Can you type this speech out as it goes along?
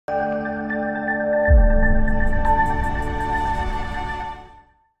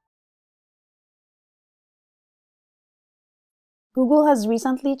Google has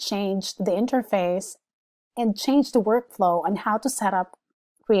recently changed the interface and changed the workflow on how to set up,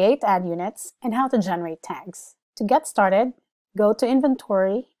 create ad units, and how to generate tags. To get started, go to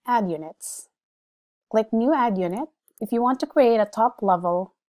Inventory, Ad Units. Click New Ad Unit. If you want to create a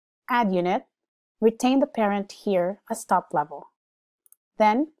top-level ad unit, retain the parent here as top level.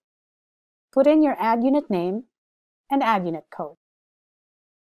 Then, put in your ad unit name and ad unit code.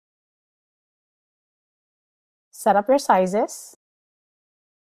 Set up your sizes.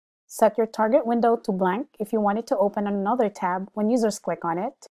 Set your target window to blank if you want it to open on another tab when users click on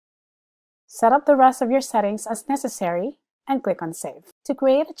it. Set up the rest of your settings as necessary and click on Save. To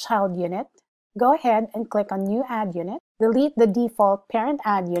create a child unit, go ahead and click on New Ad Unit. Delete the default parent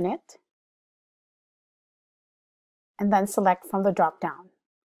ad unit and then select from the drop-down.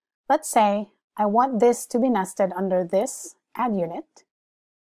 Let's say I want this to be nested under this ad unit.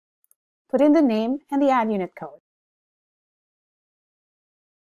 Put in the name and the ad unit code.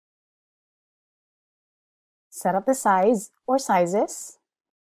 Set up the size or sizes.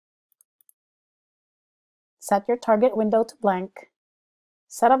 Set your target window to blank.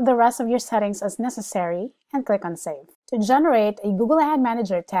 Set up the rest of your settings as necessary and click on Save. To generate a Google Ad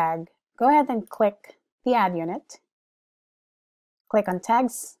Manager tag, go ahead and click the ad unit. Click on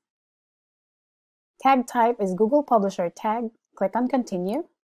Tags. Tag type is Google Publisher Tag. Click on Continue.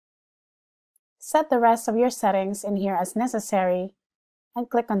 Set the rest of your settings in here as necessary and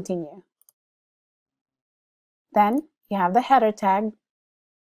click Continue. Then you have the header tag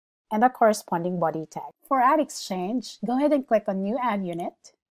and a corresponding body tag. For Ad Exchange, go ahead and click on New Ad Unit.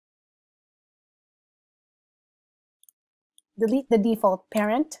 Delete the default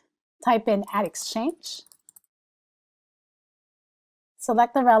parent. Type in Ad Exchange.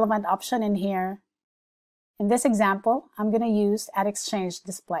 Select the relevant option in here. In this example, I'm going to use Ad Exchange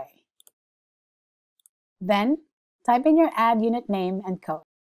Display. Then, type in your ad unit name and code.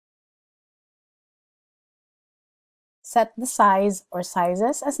 Set the size or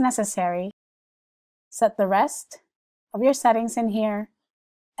sizes as necessary. Set the rest of your settings in here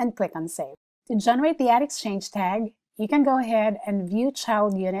and click on Save. To generate the Ad Exchange tag, you can go ahead and view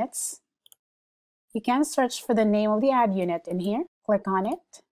child units. You can search for the name of the ad unit in here. Click on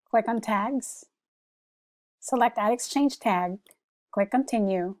it. Click on Tags. Select Ad Exchange tag. Click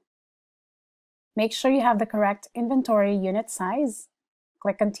Continue. Make sure you have the correct inventory unit size.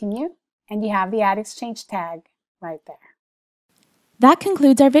 Click Continue, and you have the Ad Exchange tag right there. That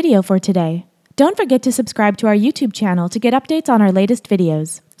concludes our video for today. Don't forget to subscribe to our YouTube channel to get updates on our latest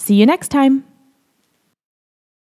videos. See you next time!